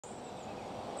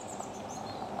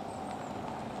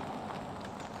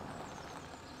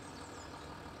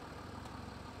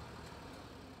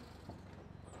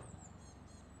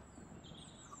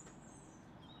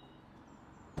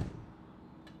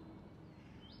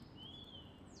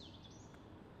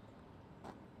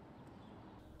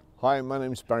Hi, my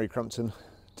name's Barry Crampton.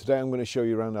 Today I'm going to show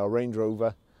you around our Range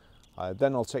Rover,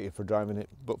 then I'll take you for driving it,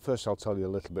 but first I'll tell you a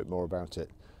little bit more about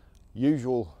it.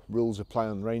 Usual rules apply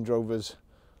on Range Rovers.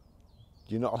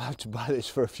 You're not allowed to buy this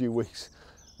for a few weeks.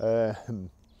 I'm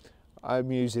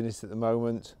using it at the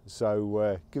moment,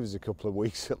 so give us a couple of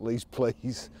weeks at least,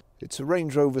 please. It's a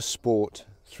Range Rover Sport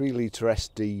 3 litre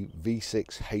SD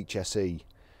V6 HSE,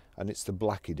 and it's the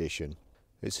black edition.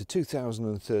 It's a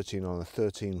 2013 on a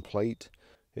 13 plate.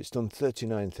 It's done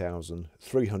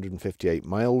 39,358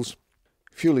 miles.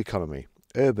 Fuel economy,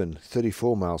 urban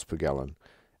 34 miles per gallon,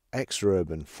 extra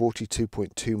urban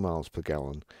 42.2 miles per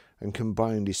gallon, and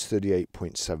combined is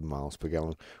 38.7 miles per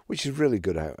gallon, which is really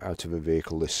good out of a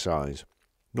vehicle this size.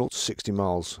 0 to 60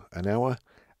 miles an hour,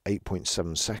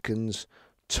 8.7 seconds,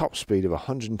 top speed of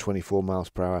 124 miles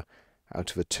per hour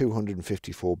out of a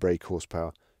 254 brake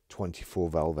horsepower 24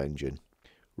 valve engine.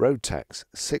 Road tax,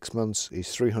 6 months is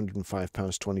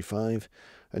 £305.25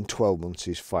 and 12 months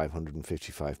is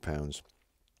 £555.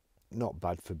 Not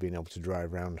bad for being able to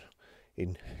drive around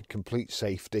in complete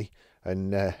safety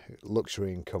and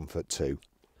luxury and comfort too.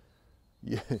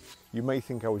 You may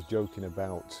think I was joking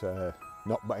about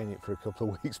not buying it for a couple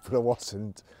of weeks, but I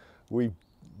wasn't. We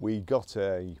got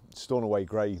a Stornoway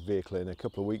Grey vehicle in a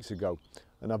couple of weeks ago,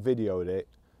 and I videoed it,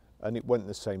 and it went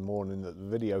the same morning that the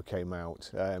video came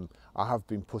out. I have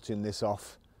been putting this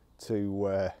off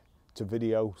to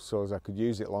video so as I could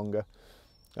use it longer,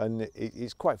 and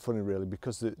it's quite funny really,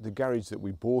 because the garage that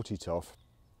we bought it off,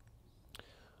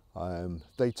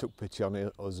 they took pity on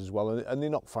us as well, and they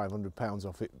knocked £500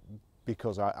 off it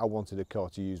because I wanted a car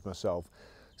to use myself.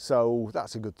 So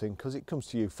that's a good thing, because it comes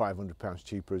to you £500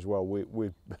 cheaper as well.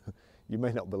 You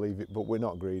may not believe it, but we're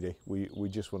not greedy. We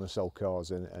just want to sell cars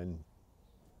and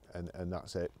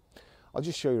that's it. I'll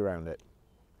just show you around it.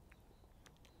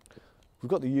 We've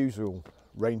got the usual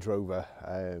Range Rover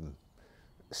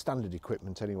standard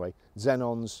equipment anyway.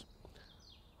 Xenons,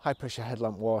 high pressure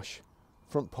headlamp wash,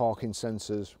 front parking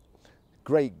sensors,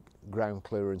 great ground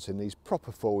clearance in these,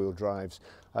 proper four-wheel drives.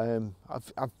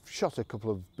 I've shot a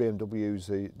couple of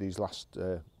BMWs these last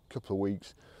couple of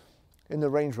weeks. In the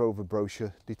Range Rover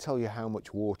brochure, they tell you how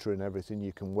much water and everything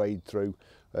you can wade through,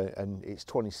 and it's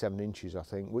 27 inches, I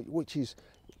think, which is,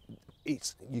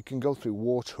 you can go through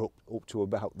water up to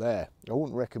about there. I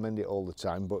wouldn't recommend it all the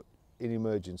time, but in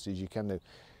emergencies you can do.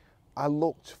 I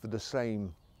looked for the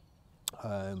same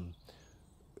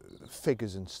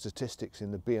figures and statistics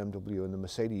in the BMW and the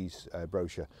Mercedes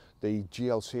brochure. The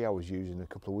GLC I was using a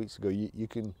couple of weeks ago, you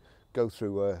can go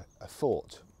through a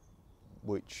foot,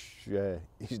 which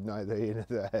is neither here nor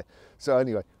there. So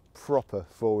anyway, proper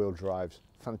four-wheel drives,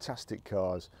 fantastic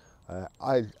cars.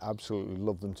 I absolutely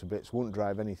love them to bits. Wouldn't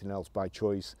drive anything else by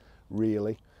choice,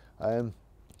 really.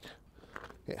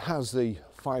 It has the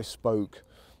 5-spoke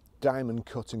diamond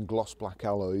cut and gloss black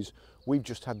alloys. We've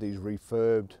just had these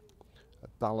refurbed,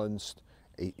 balanced.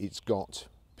 It's got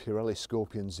Pirelli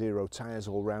Scorpion Zero tyres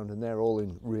all round, and they're all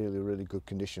in really, really good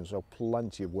condition, so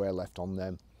plenty of wear left on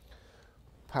them.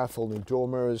 Power folding door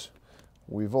mirrors.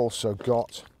 We've also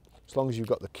got, as long as you've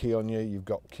got the key on you, you've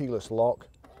got keyless lock.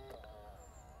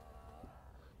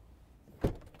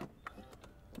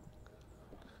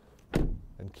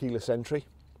 And keyless entry.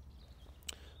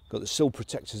 Got the sill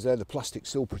protectors there, the plastic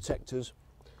sill protectors.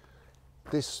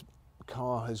 This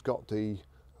car has got the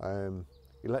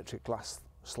electric glass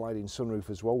sliding sunroof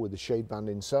as well, with the shade band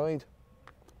inside.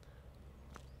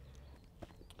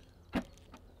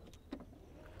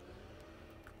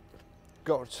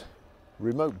 Got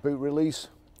remote boot release.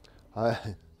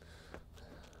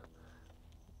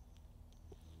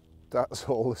 That's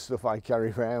all the stuff I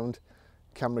carry around.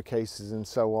 Camera cases and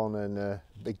so on, and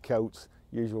big coats,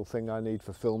 usual thing I need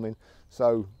for filming.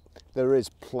 So there is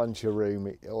plenty of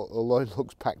room. Although it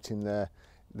looks packed in there,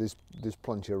 there's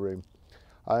plenty of room.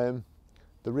 The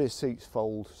rear seats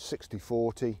fold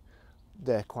 60/40.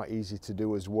 They're quite easy to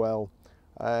do as well.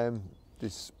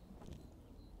 There's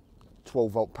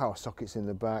 12-volt power sockets in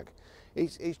the back.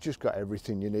 It's just got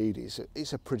everything you need.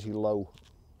 It's a pretty low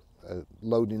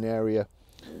loading area.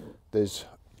 There's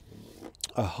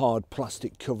a hard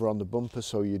plastic cover on the bumper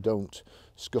so you don't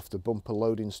scuff the bumper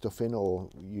loading stuff in, or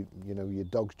you know, your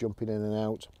dog's jumping in and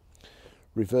out.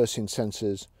 Reversing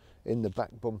sensors in the back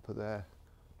bumper there.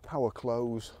 Power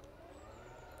close.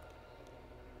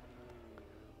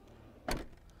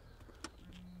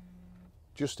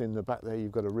 Just in the back there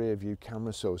you've got a rear view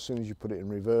camera, so as soon as you put it in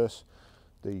reverse,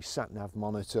 the sat-nav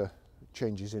monitor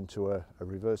changes into a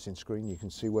reversing screen. You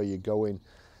can see where you're going.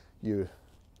 Your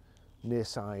near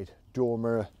side door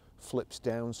mirror flips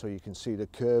down so you can see the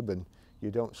curb, and you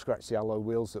don't scratch the alloy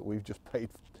wheels that we've just paid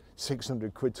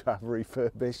 600 quid to have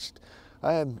refurbished.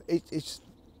 It's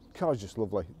car's just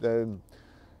lovely.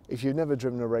 If you've never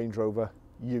driven a Range Rover,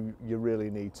 you really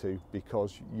need to,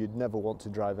 because you'd never want to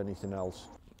drive anything else.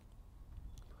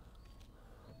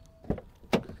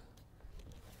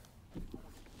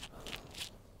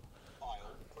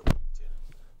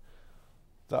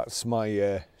 That's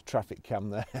my traffic cam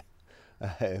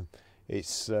there.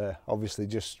 It's obviously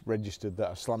just registered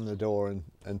that I slammed the door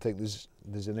and think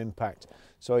there's an impact,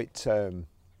 so it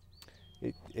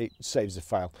saves the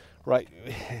file. Right,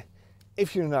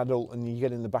 if you're an adult and you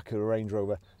get in the back of a Range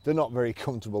Rover, they're not very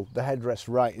comfortable. The headrest's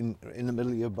right in the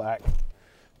middle of your back,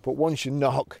 but once you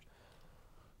knock,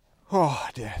 oh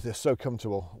dear, they're so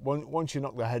comfortable. Once you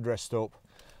knock the headrest up,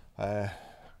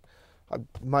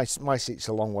 my seat's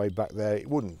a long way back there. It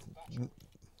wouldn't.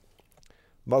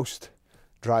 Most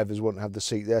drivers wouldn't have the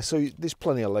seat there, so there's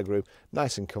plenty of legroom,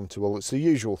 nice and comfortable. It's the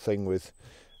usual thing with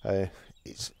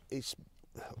it's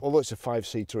although it's a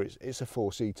 5-seater, it's a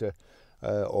 4-seater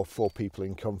or 4 people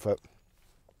in comfort,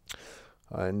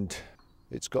 and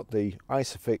it's got the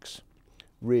Isofix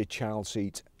rear child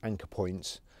seat anchor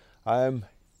points.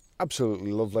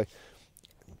 Absolutely lovely.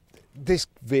 This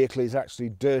vehicle is actually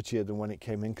dirtier than when it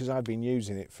came in, because I've been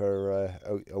using it for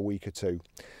a week or two.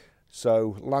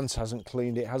 So Lance hasn't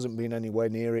cleaned it, hasn't been anywhere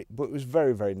near it, but it was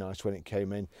very, very nice when it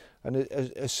came in. And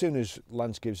as soon as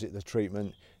Lance gives it the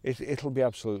treatment, it'll be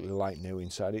absolutely like new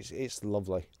inside. It's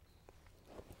lovely.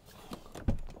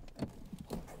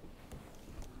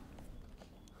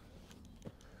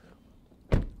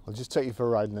 I'll just take you for a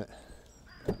ride in it.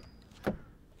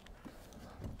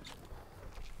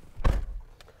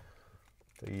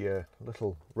 The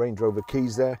little Range Rover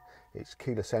keys there, it's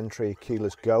keyless entry,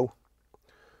 keyless go.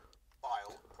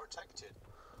 File protected.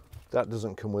 That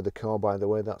doesn't come with the car, by the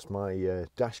way. That's my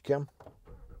dash cam.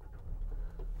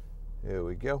 Here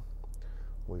we go.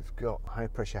 We've got high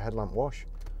pressure headlamp wash.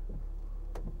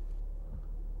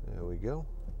 There we go.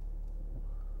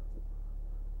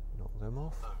 Knock them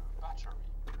off. Battery.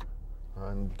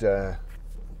 And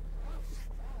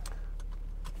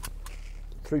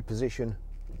 3-position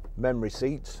memory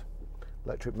seats,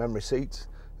 electric memory seats,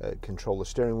 control the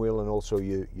steering wheel and also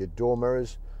your door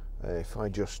mirrors. If I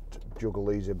just juggle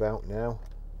these about now,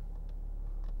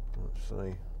 let's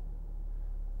see,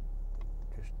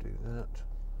 just do that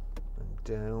and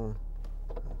down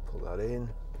and put that in,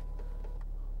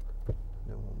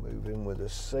 then we'll move in with the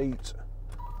seat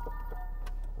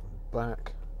and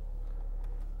back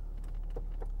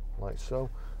like so,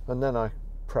 and then I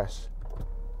press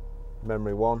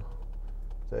memory 1.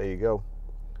 There you go.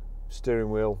 Steering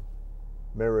wheel,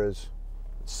 mirrors,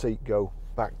 seat go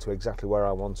back to exactly where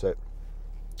I want it.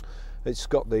 It's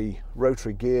got the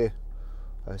rotary gear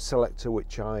selector,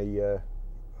 which I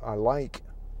like,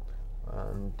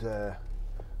 and as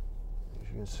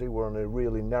you can see, we're on a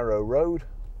really narrow road.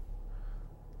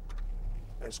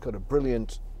 It's got a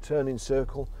brilliant turning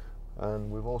circle,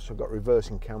 and we've also got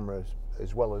reversing cameras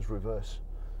as well as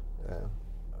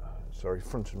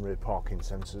front and rear parking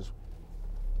sensors.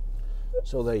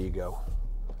 So there you go.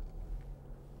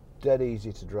 Dead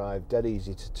easy to drive, dead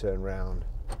easy to turn round.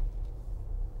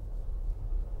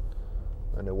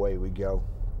 And away we go.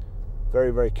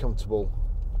 Very, very comfortable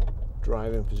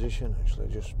driving position. Actually,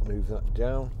 just move that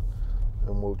down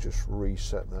and we'll just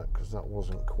reset that, because that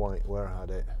wasn't quite where I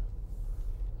had it.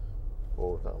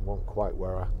 Or that wasn't quite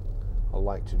where I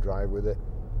like to drive with it.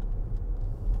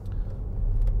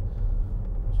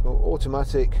 So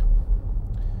automatic,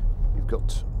 you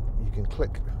can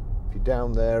click if you're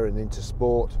down there and into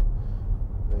sport.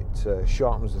 It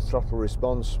sharpens the throttle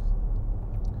response.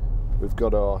 We've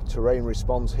got our terrain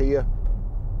response here,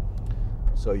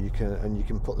 so you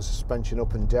can put the suspension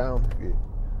up and down if you're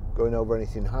going over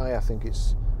anything high. I think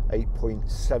it's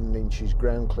 8.7 inches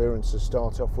ground clearance to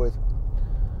start off with.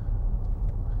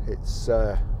 It's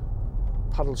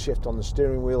paddle shift on the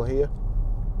steering wheel here.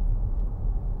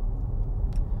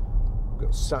 We've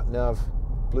got sat nav,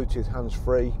 Bluetooth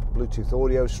hands-free, Bluetooth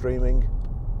audio streaming.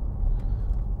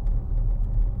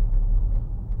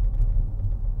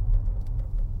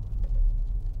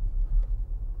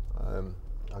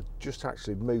 I just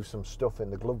actually moved some stuff in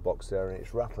the glove box there and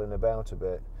it's rattling about a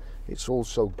bit. It's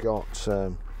also got,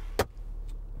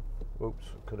 whoops,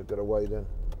 could have got away then.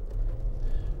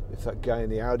 If that guy in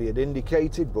the Audi had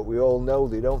indicated, but we all know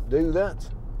they don't do that.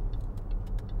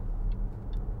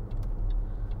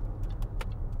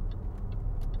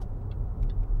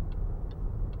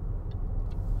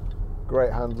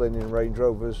 Great handling in Range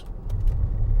Rovers.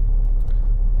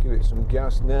 Give it some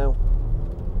gas now.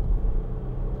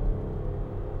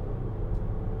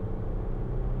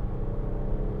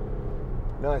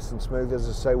 nice and smooth. As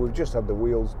I say, we've just had the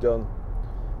wheels done.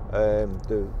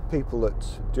 The people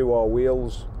that do our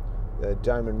wheels,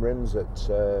 Diamond Rims at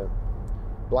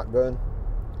Blackburn,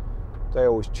 they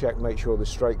always check, make sure they're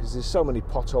straight, because there's so many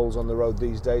potholes on the road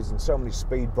these days and so many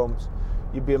speed bumps.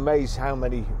 You'd be amazed how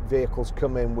many vehicles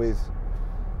come in with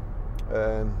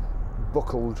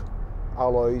buckled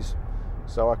alloys.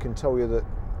 So I can tell you that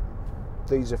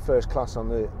these are first class on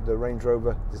the Range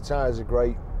Rover. The tyres are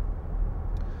great.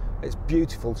 It's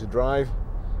beautiful to drive.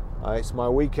 It's my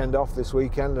weekend off this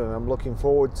weekend and I'm looking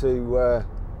forward to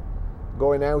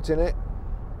going out in it.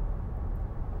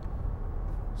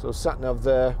 So sat nav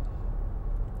there.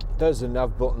 There's the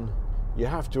nav button. You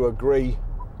have to agree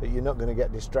that you're not going to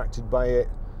get distracted by it,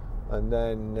 and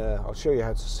then I'll show you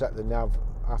how to set the nav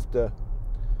after.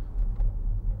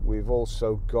 We've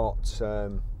also got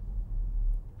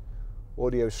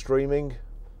audio streaming,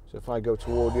 so if I go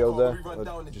to audio there,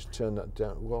 I'll just turn that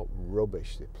down. What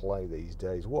rubbish they play these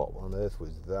days. What on earth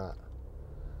was that?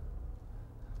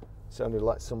 Sounded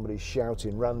like somebody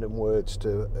shouting random words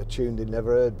to a tune they'd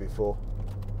never heard before.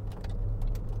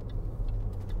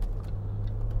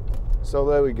 So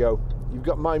there we go. You've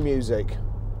got My Music.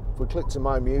 If we click to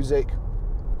My Music,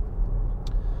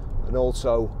 and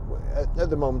also at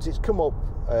the moment it's come up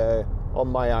on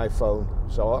my iPhone,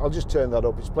 so I'll just turn that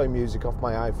up. It's playing music off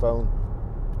my iPhone.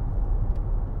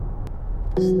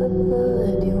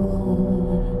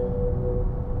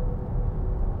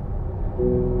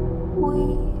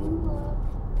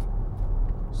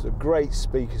 It's a great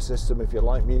speaker system if you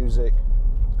like music.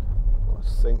 I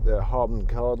think there are Harman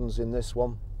Kardons in this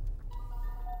one.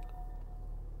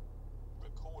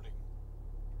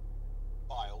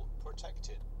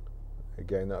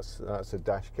 Again, that's a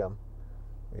dash cam.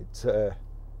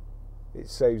 It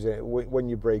saves it when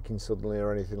you're braking suddenly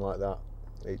or anything like that.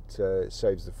 It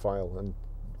saves the file and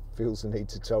feels the need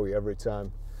to tell you every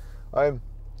time.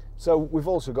 So we've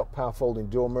also got power folding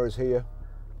door mirrors here.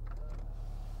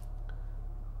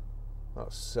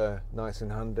 That's nice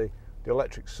and handy. The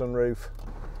electric sunroof.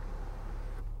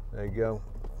 There you go.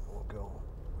 We'll go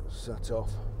set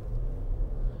off.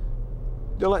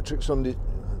 The electric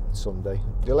the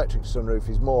electric sunroof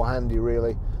is more handy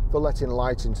really for letting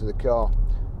light into the car.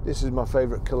 This is my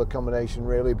favourite colour combination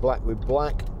really, black with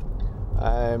black,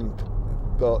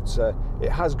 but it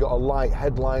has got a light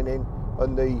headlining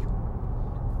and the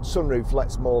sunroof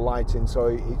lets more light in, so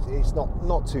it's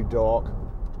not too dark.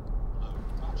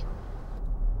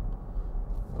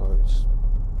 I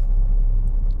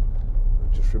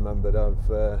just remembered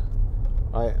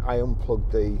I unplugged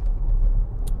the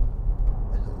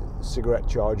cigarette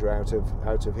charger out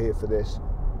of here for this.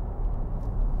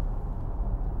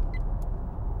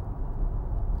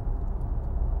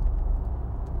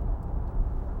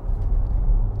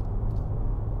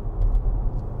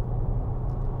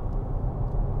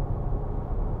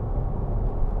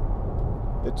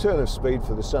 The turn of speed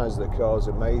for the size of the car is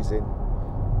amazing.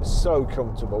 It's so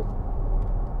comfortable.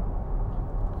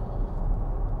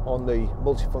 On the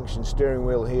multifunction steering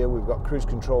wheel here, we've got cruise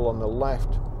control on the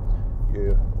left,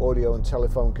 your audio and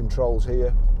telephone controls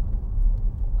here.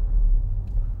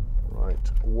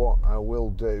 Right, what I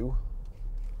will do,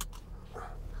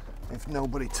 if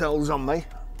nobody tells on me,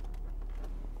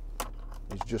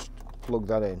 is just plug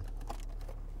that in.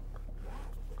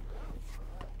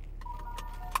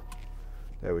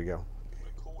 There we go.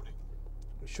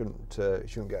 It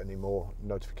shouldn't get any more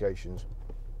notifications.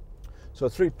 So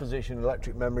 3-position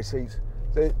electric memory seats.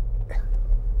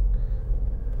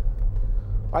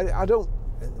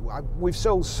 We've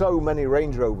sold so many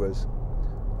Range Rovers.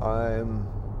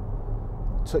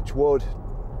 Touch wood,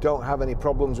 don't have any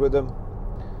problems with them.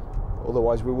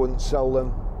 Otherwise we wouldn't sell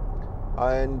them.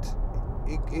 And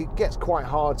it gets quite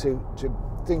hard to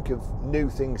think of new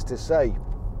things to say.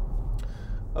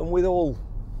 And with all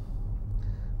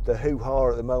the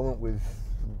hoo-ha at the moment with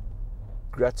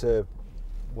Greta,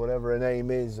 whatever her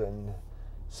name is, and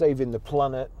saving the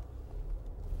planet,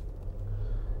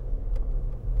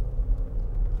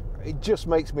 it just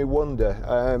makes me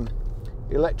wonder.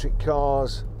 Electric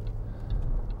cars,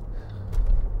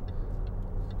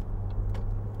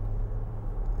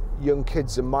 young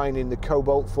kids are mining the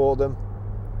cobalt for them.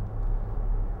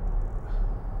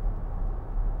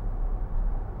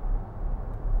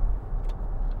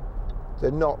 They're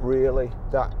not really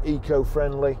that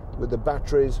eco-friendly with the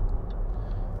batteries,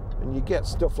 and you get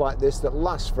stuff like this that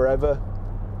lasts forever,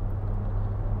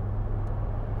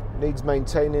 needs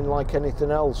maintaining like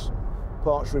anything else,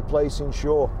 parts replacing,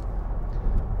 sure,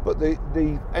 but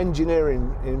the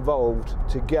engineering involved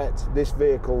to get this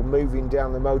vehicle moving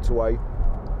down the motorway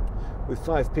with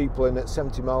 5 people in at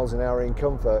 70 miles an hour in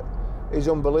comfort is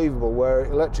unbelievable, where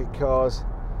electric cars,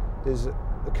 there's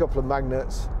a couple of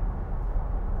magnets,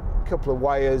 a couple of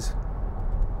wires,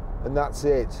 and that's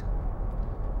it.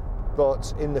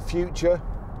 But in the future,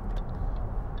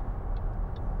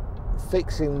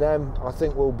 fixing them, I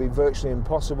think, will be virtually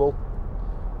impossible,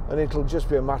 and it'll just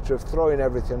be a matter of throwing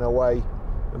everything away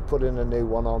and putting a new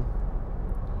one on.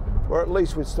 Or at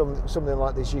least with something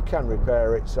like this, you can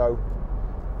repair it. So,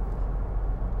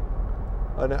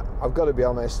 and I've got to be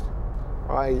honest,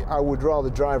 I would rather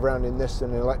drive around in this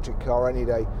than an electric car any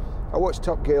day. I watched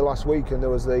Top Gear last week, and there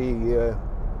was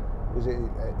was it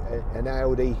an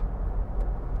Audi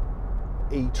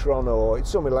e-tron, or it's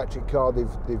some electric car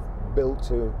they've built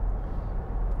to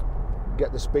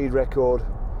get the speed record,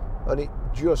 and it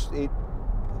was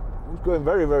going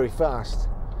very, very fast,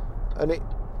 and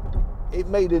it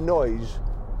made a noise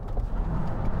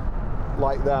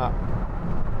like that.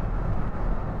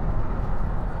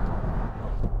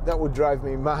 That would drive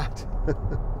me mad.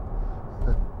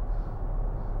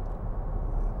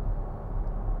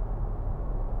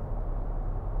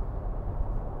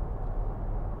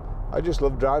 I just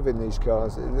love driving these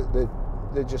cars.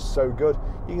 They're just so good.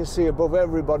 You can see above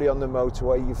everybody on the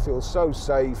motorway. You feel so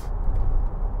safe.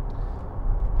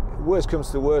 Worst comes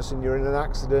to worst and you're in an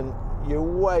accident, you're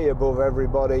way above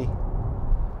everybody.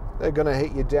 They're going to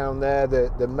hit you down there.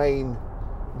 The main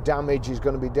damage is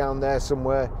going to be down there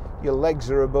somewhere. Your legs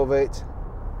are above it.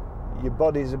 Your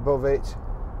body's above it.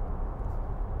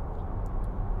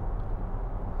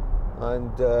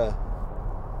 And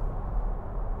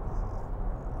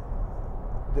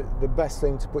the best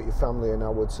thing to put your family in, I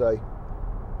would say.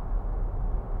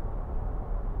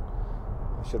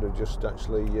 I should have just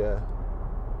actually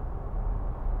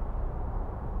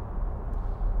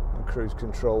cruise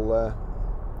control there.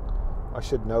 I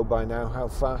should know by now how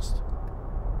fast.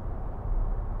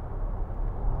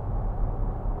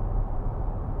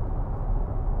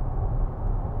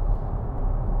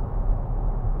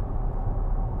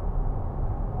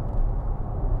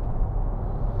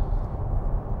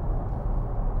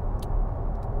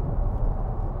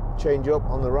 Change up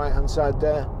on the right hand side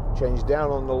there, change down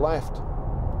on the left.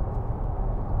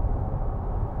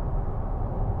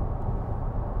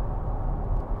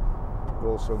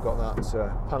 We've also got that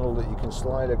panel that you can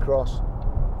slide across.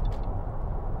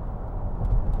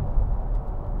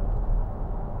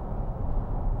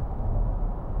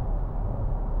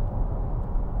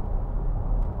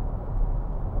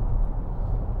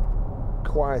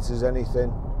 Quiet as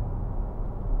anything.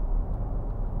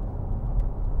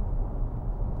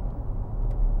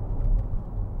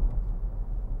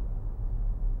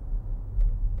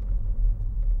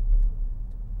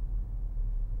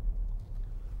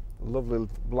 Lovely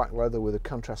black leather with a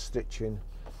contrast stitching,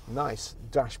 nice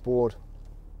dashboard,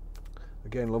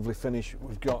 again lovely finish.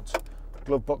 We've got a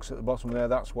glove box at the bottom there,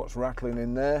 that's what's rattling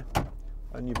in there,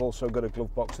 and you've also got a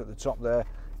glove box at the top there.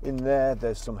 In there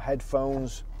there's some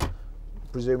headphones,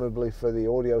 presumably for the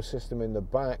audio system in the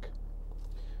back.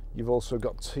 You've also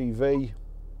got TV.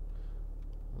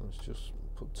 Let's just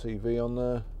put TV on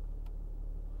there.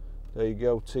 There you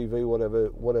go, TV,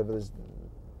 whatever is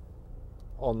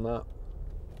on that.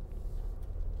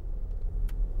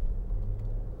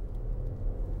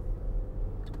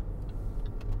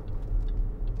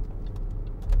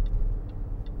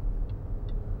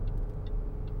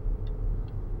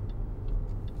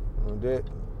 It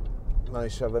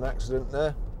managed to have an accident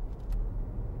there.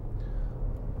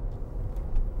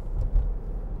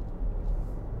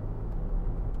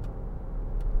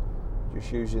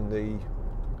 Just using the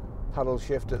paddle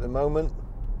shift at the moment.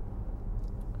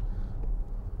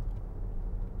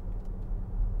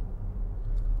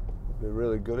 It'd be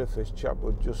really good if this chap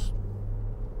would just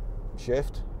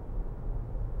shift.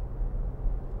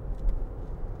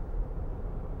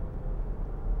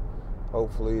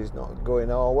 Hopefully he's not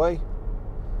going our way,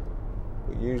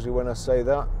 but usually when I say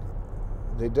that,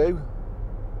 they do.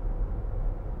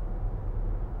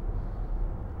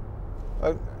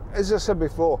 As I said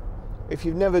before, if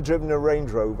you've never driven a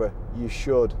Range Rover, you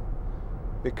should,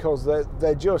 because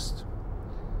they're just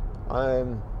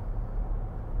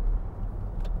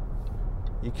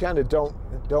you kind of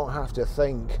don't have to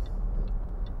think,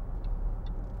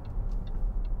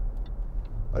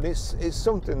 and it's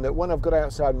something that when I've got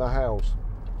outside my house,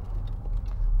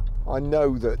 I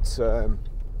know that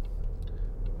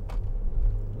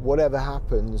whatever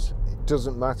happens, it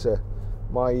doesn't matter.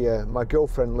 My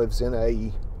girlfriend lives in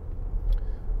an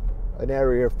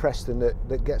area of Preston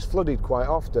that gets flooded quite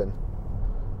often,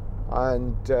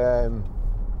 and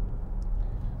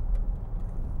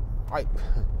I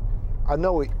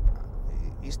know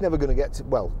it's never going to get to,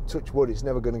 well, touch wood, it's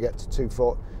never going to get to 2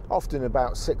 foot, often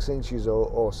about 6 inches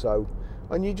or so,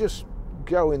 and you just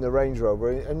go in the Range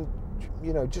Rover and,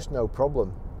 you know, just no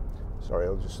problem. Sorry,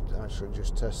 I'll just actually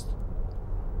just test.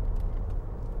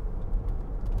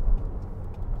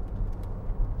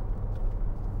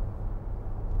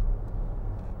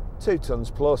 Two tons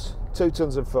plus, 2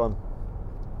 tons of fun.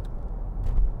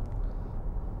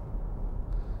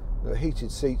 The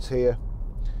heated seats here.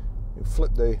 You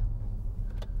flip the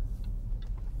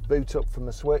boot up from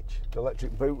the switch, the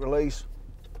electric boot release.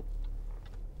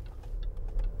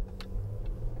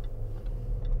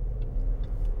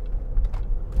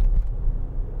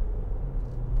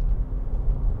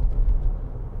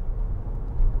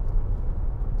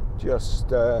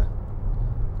 Just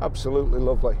absolutely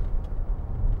lovely.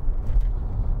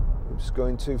 I'm just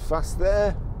going too fast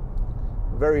there.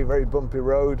 Very, very bumpy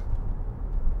road.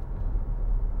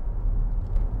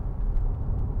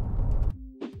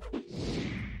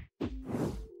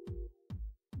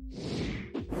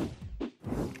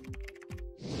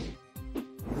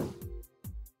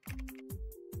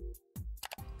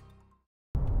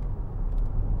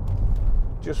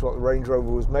 Just what the Range Rover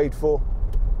was made for.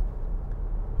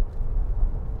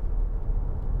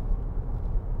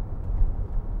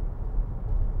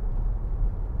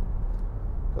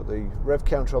 Got the rev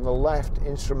counter on the left,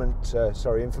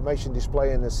 information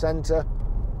display in the centre,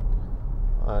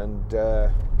 and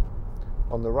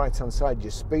on the right hand side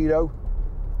your speedo.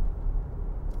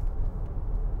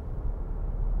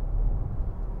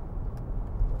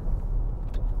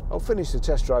 I'll finish the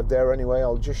test drive there anyway.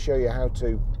 I'll just show you how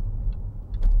to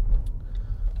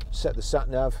set the sat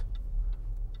nav,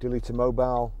 delete a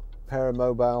mobile, pair a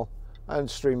mobile, and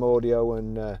stream audio,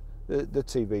 and the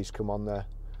TVs come on there.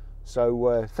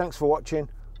 So thanks for watching.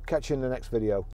 Catch you in the next video.